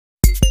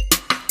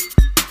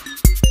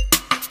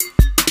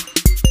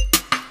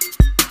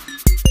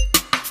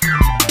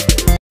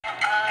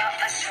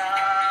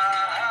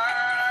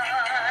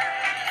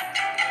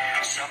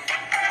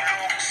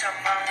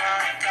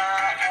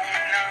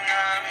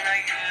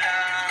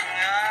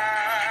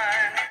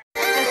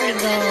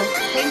go.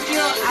 Thank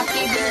you,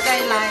 Ate Bhing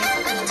kay live.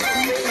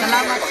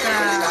 Salamat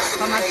sa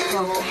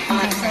pamasko.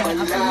 Happy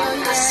New Year.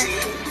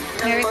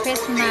 Merry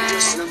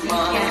Christmas.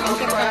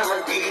 Thank you po.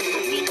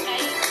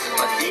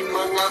 Pati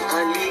mga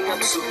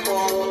Kalingap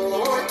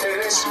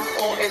supporters,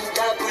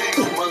 OFW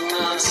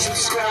mga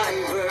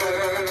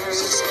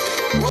subscribers.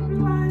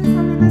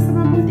 Sana nasa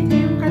mabuti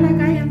kayong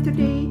kalagayan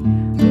today.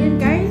 Ayan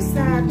guys,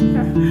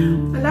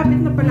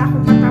 malapit na pala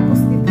akong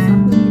matapos dito sa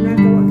akong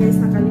ginagawa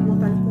guys.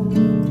 Nakalimutan kong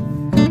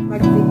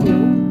mag-video.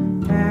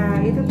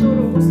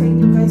 Ituturo ko sa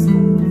inyo guys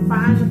kung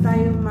paano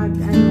tayo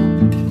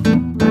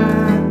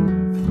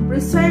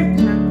mag-preserve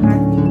ng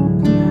ating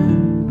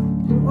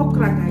yung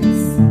okra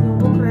guys. Yung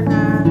okra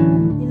na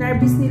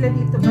inarbis nila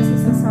dito kasi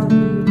sa Saudi,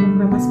 yung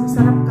okra mas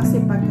masarap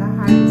kasi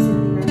pagka-harvestin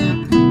nila na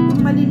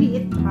yung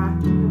maliliit pa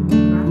yung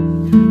okra.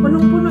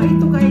 Punong-puno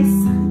ito guys.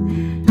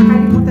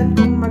 Nakalimutan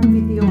kong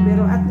mag-video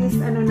pero at least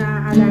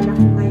naaalala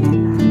ko ngayon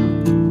na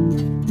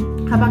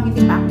habang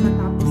hindi pa ako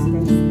natapos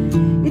guys.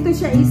 Ito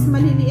siya is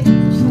maliliit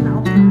ito siya na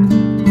okra.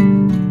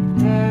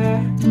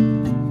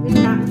 Yun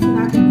na ang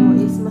sinabi ko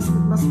is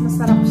mas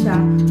masarap siya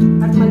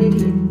at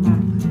maliliit pa.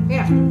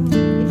 Kaya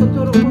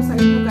ituturo ko sa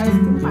inyo guys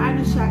kung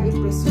paano siya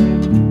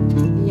i-preserve.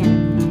 Ayan.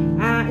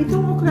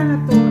 Itong okra na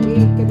to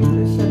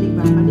ganito siya,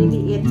 diba?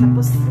 Maliliit.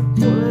 Tapos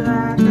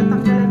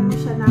tatanggalan mo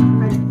siya ng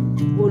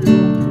ulo.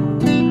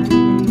 Yung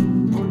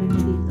ulo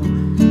niya dito.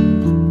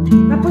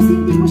 Tapos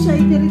hindi mo siya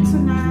itiritso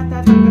na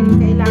tatanggalin.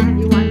 Kailangan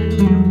iwanan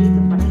mo yung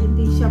dito para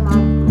hindi siya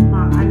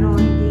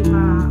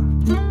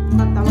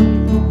matawag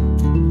ito.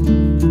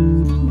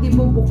 Hindi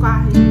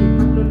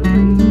bubukahin.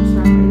 Paglulutuin mo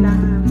siya.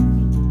 Kailangan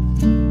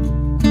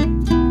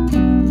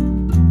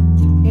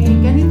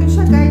ganito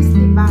siya guys,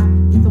 diba?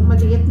 Itong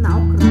maliit na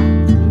okra.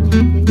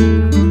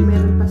 Ganyan yung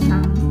meron pa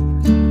siyang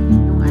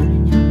yung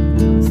niya,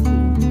 yung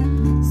skin.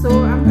 So,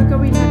 ang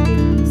gagawin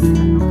natin is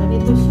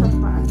ganito siya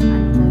pa,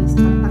 guys,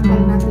 pagtakal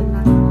natin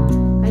na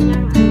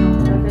kanyang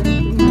gagamitin natin.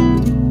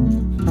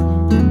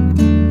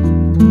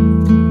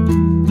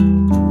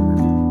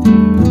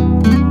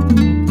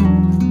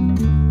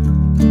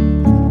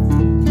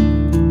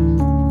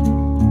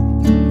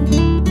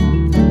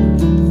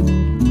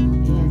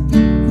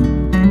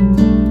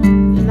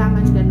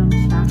 Kailangan ganun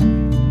siya.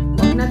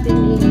 Huwag natin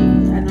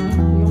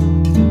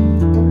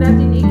huwag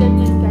natin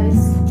i-ganyan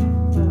guys.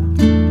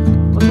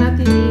 Huwag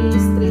natin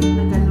i-straight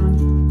na ganun.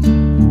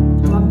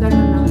 Huwag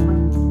ganun lang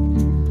pag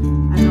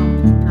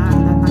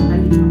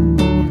natatanggalin yung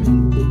ganyan.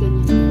 Hindi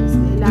ganyan guys.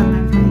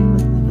 Kailangan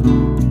paikot na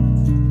ganyan.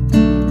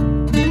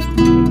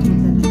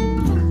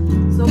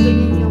 So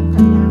ganyan yung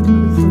kanyang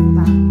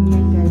resulta.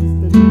 Ayan guys,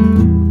 ganyan.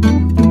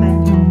 Kita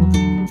nyo,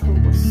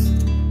 focus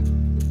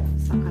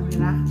sa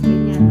camera.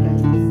 Ganyan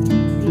guys.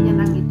 Ganyan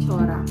ang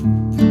itsura.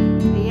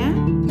 Ayan.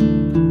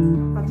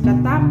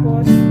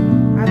 Pagkatapos,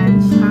 atin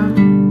siyang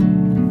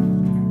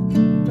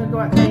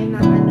gagawa tayo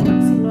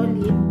ng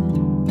sinulid.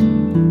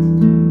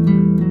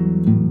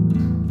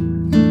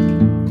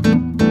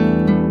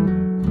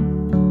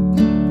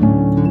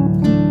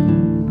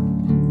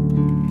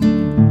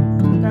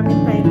 Gamit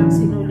tayo ng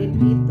sinulid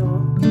dito.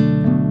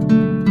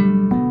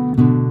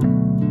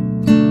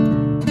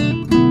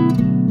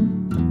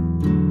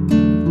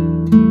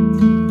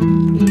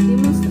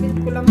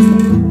 I-demonstrate ko lang sa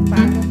inyo kung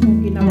paano ko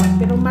ginawa.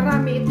 Pero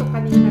marami ito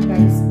kanina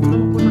guys.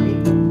 Punong-puno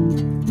ito.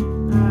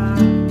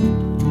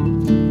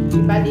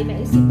 Ibali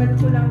na isipan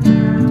ko lang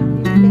na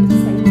i-vlog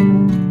sa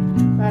inyo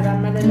para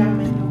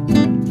malalaman nyo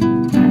kung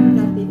paano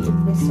natin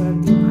i-preserve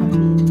yung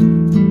ating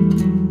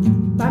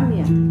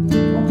bamya,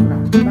 yung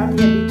okra.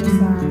 Bamya dito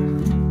sa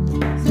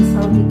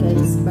Saudi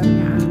guys.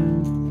 Bamya ang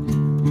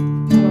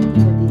tawag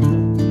nila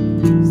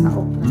dito sa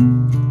okra.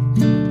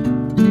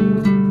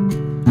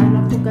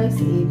 To guys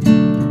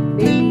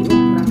baby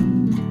okra.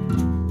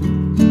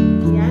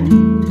 Ayan.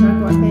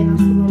 Gagawa tayo ng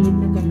sinulid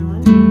na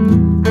gano'n.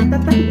 At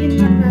tatahiin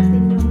lang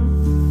natin yung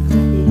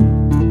ating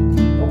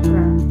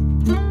okra.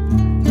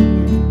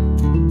 Ayan.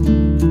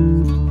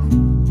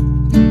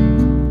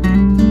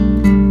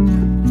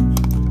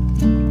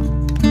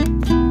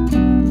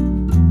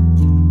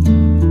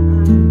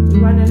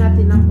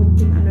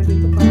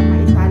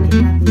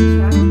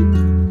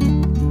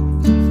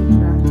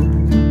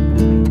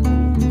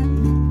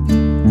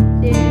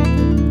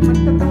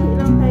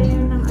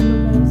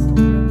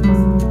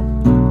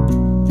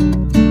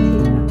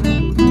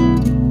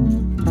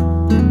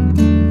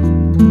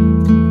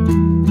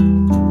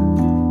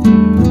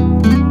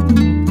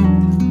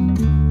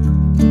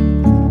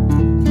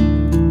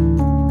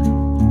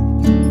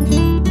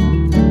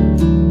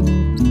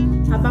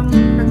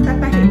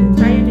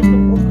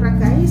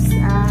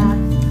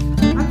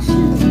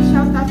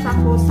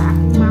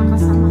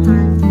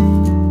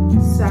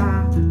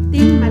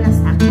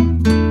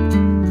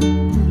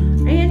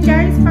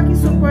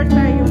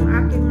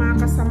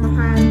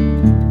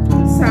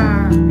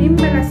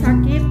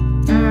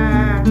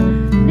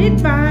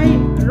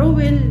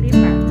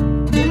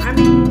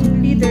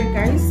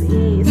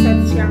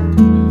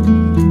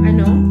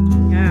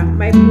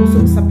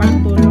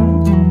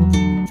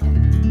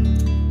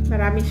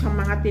 marami siyang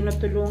mga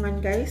tinutulungan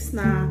guys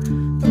na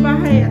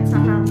pabahay at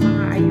saka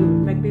mga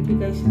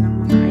nagbibigay siya ng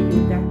mga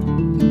ayuda.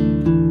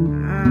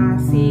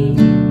 Si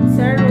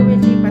Sir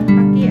Ruel Lipat,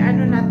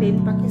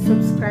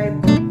 paki-subscribe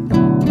or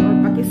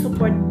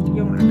paki-support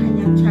yung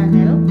kanyang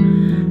channel.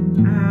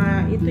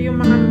 Ito yung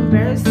mga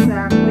members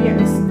sa Kuya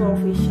Isko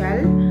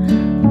Official,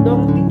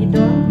 Dong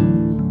Tigidong,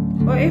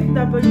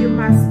 OFW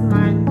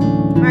Maskman,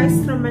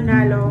 Maestro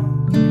Manalo,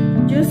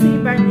 Juicy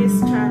Ibanez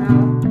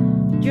Channel,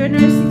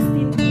 Junior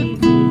 16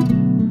 TV,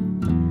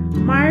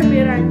 Mar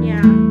Biranya,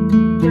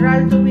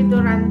 Geraldo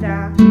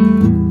Widoranda,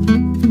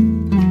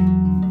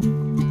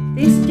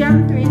 This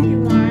Jam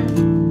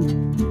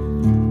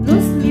 21,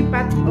 Luz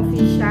Lipat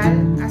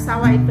Official,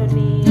 asawa ito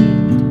ni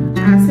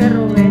Sir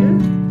Ruel,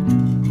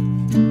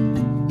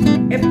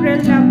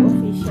 April Love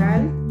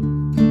Official,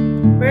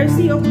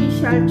 Percy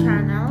Official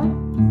Channel,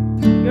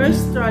 Yours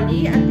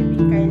Truly,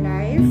 atbp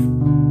Live,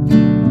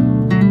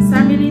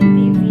 Samilin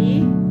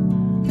TV,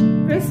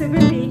 Chris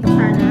 78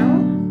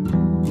 Channel,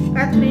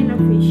 Catherine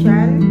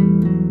Official,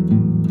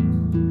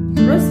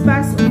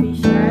 Rosbas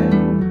Official,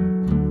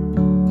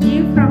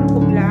 G. Franco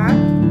Vlog,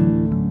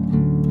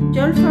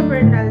 Jolfa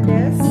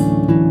Bernaldez,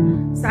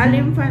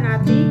 Salim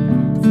Fanatic,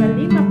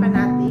 Salima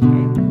Fanatic,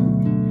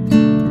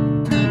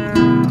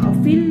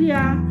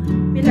 Ophelia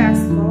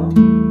Velasco,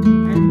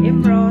 and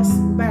Emros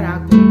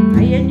Barago.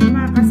 Ayan yung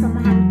mga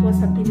kasamahan ko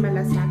sa Team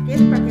Malasakit.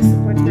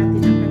 Pakisupport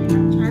natin ang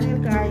kanilang channel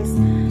guys.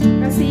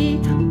 Kasi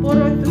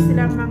puro ito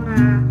sila mga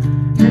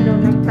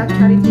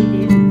nagcha-charity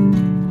din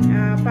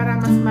para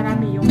mas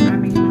marami yung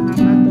aming mga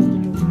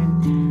matutulungan.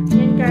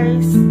 Ayan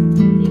guys,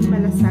 Team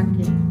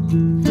Malasakit.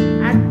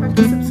 At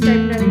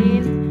pakisubscribe na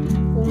rin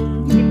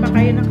kung hindi pa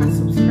kayo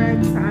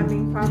nakasubscribe sa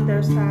aming founder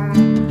sa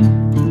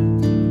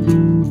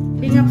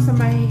Kalingap sa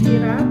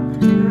Mahihirap,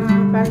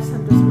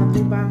 Santos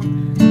Matubang,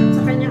 at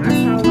sa kanyang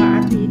asawa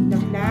Ate Edna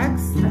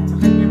Vlogs, at sa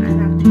kanyang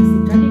anak si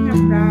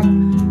Kalingap,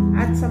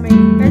 at sa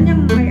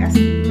kanyang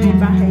may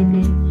bahay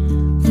din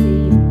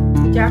si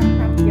Jack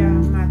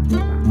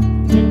Tapia-Matubang.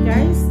 Yan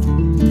guys,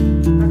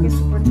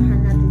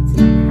 pakisuportahan natin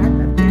sila lahat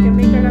at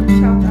may kalab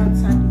shoutout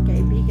sa ating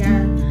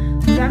kaibigan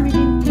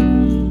Samilin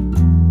TV,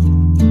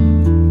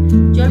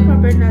 Jolfa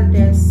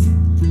Bernaldez,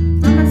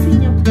 Mama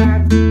Senia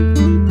Vlog,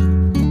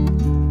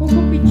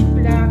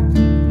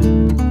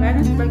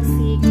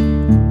 Bagsik,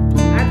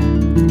 at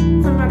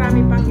sa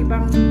marami pang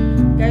ibang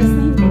guys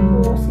na hindi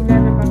ko sila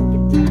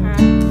nabanggit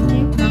lahat.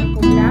 Team Franco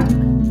Vlog,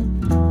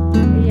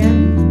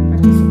 ayan,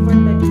 pati-support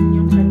na din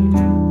yung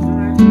kanilang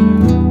mga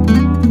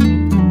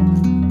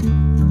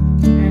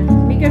and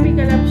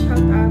mega love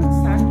shoutout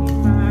sa aking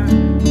mga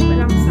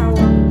walang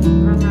sawang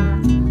mga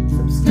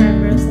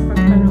subscribers sa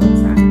pagpanood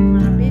sa aking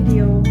mga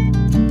video.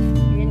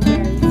 Ayan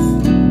guys,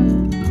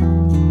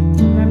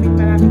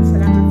 maraming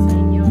salamat sa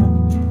inyo.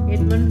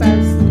 Edmond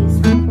Bagsik,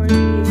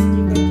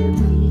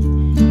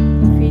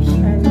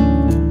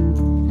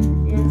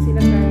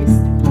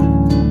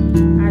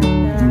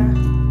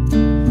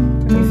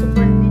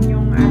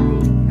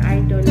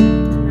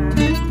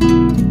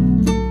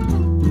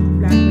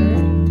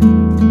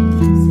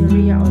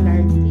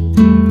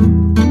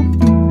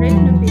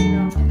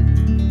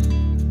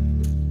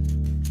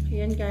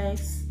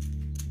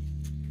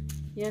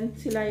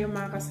 sila yung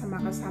mga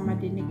kasama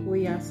din ni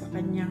Kuya sa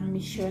kanyang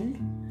mission.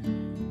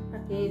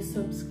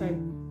 Paki-subscribe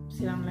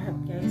silang lahat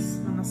guys,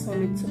 mga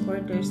solid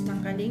supporters ng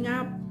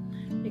Kalingap.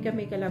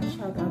 Mega love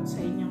shoutout sa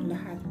inyong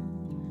lahat.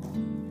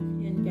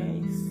 Yan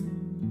guys.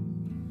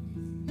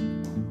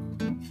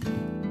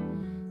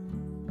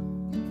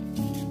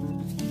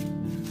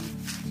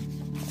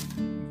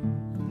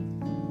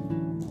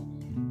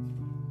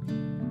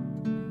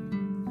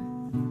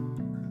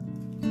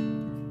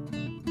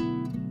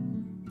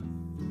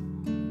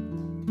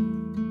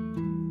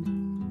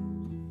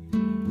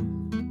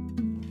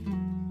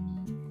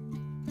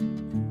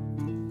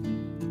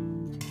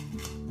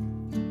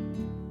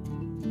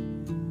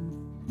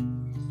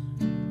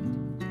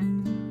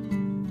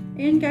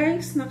 Ayan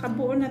guys,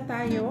 nakabuo na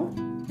tayo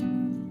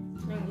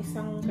ng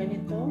isang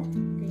ganito,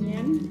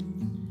 ganyan.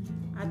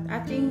 At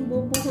ating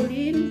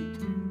bubuhulin.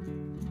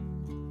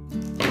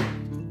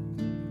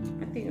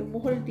 Ating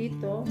ubuhol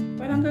dito.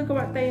 Parang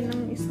gagawa tayo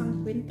ng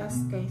isang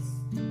kwintas guys.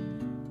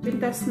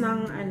 Kwintas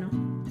ng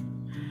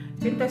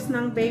kwintas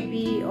ng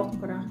baby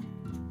okra.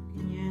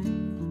 Ganyan.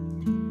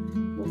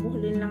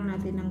 Bubuhulin lang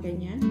natin ng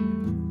ganyan.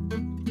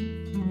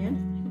 Ganyan.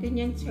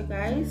 Ganyan siya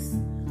guys.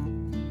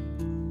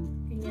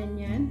 Ganyan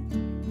yan.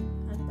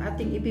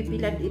 Ating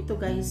ipipilat ito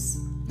guys.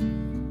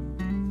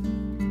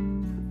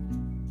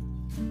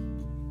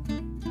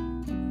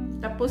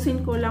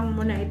 Tapusin ko lang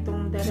muna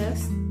itong the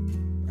rest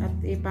at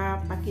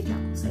ipapakita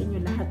ko sa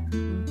inyo lahat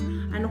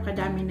ano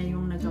kadami na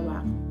yung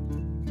nagawa ko.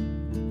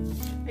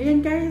 Ayan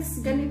guys,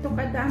 ganito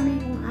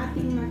kadami yung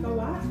ating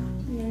nagawa.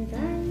 Ayan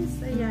guys,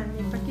 ayan,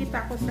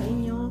 ipakita ko sa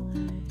inyo.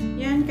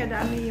 Yan,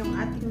 kadami yung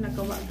ating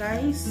nagawa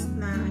guys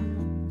na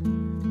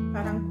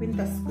parang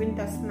kwintas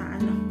na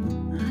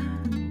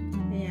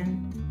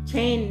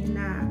chain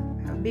na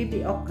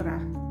baby okra.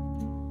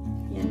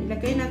 Yan,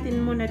 ilagay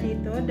natin muna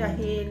dito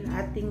dahil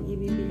ating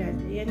ibibilad.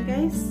 Ayan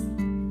guys.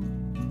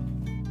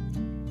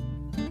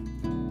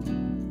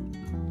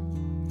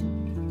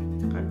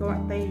 Nakagawa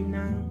tayo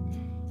ng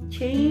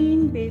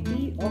chain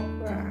baby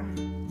okra.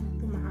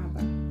 Ito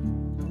mahaba.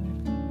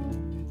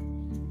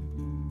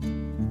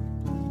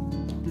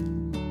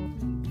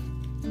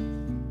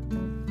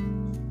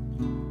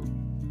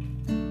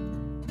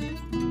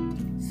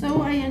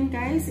 So, ayan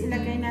guys,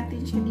 ilagay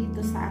natin siya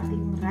dito sa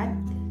ating rod.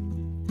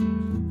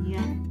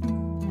 Ayan.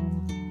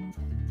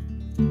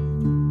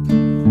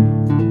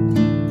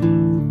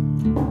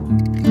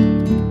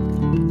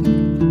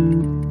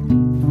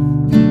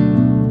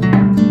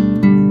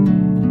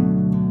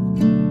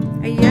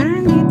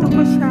 Ayan, dito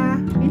ko siya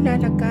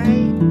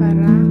ilalagay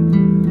para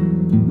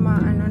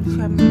maano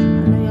siya,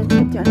 ano yan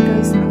siya dyan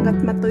guys, hanggat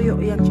matuyo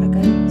yan siya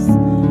guys.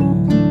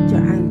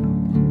 Dyan.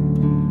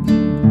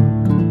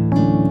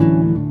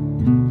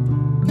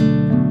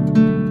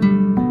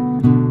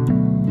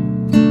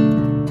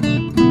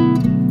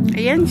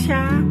 Ayan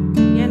siya.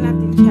 Yan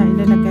natin siya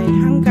ilalagay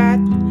hanggat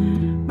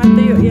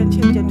matuyo yan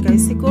siya dyan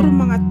guys. Siguro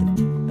mga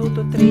 2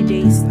 to 3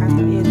 days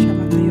ata yan siya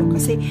matuyo.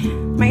 Kasi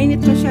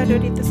mainit masyado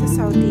dito sa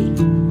Saudi.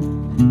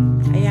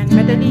 Ayan,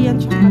 madali yan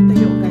siya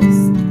matuyo guys.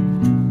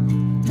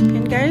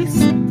 Ayan guys.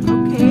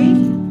 Okay.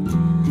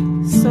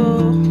 So,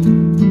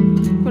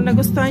 kung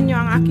nagustuhan nyo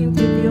ang aking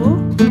video,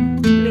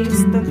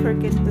 please don't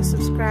forget to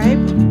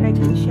subscribe, like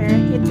and share,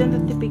 hit the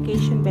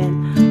notification bell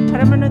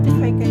para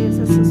ma-notify kayo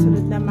sa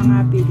susunod na mga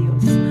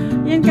videos.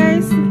 Ayan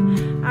guys,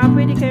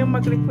 pwede kayong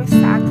mag-request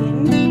sa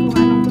akin kung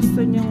anong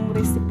gusto nyong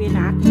recipe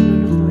na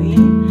aking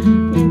lulutuin.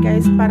 Ayan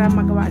guys, para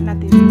magawa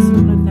natin sa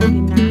sunod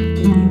natin na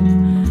video.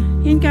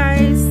 Ayan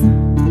guys,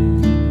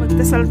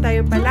 magdasal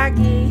tayo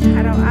palagi,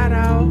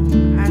 araw-araw,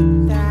 at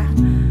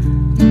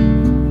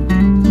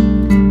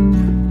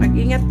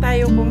mag-ingat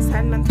tayo kung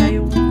saan man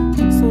tayo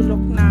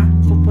sulok na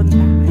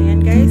pupunta. Ayan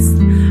guys,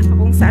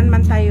 kung saan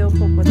man tayo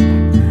pupunta.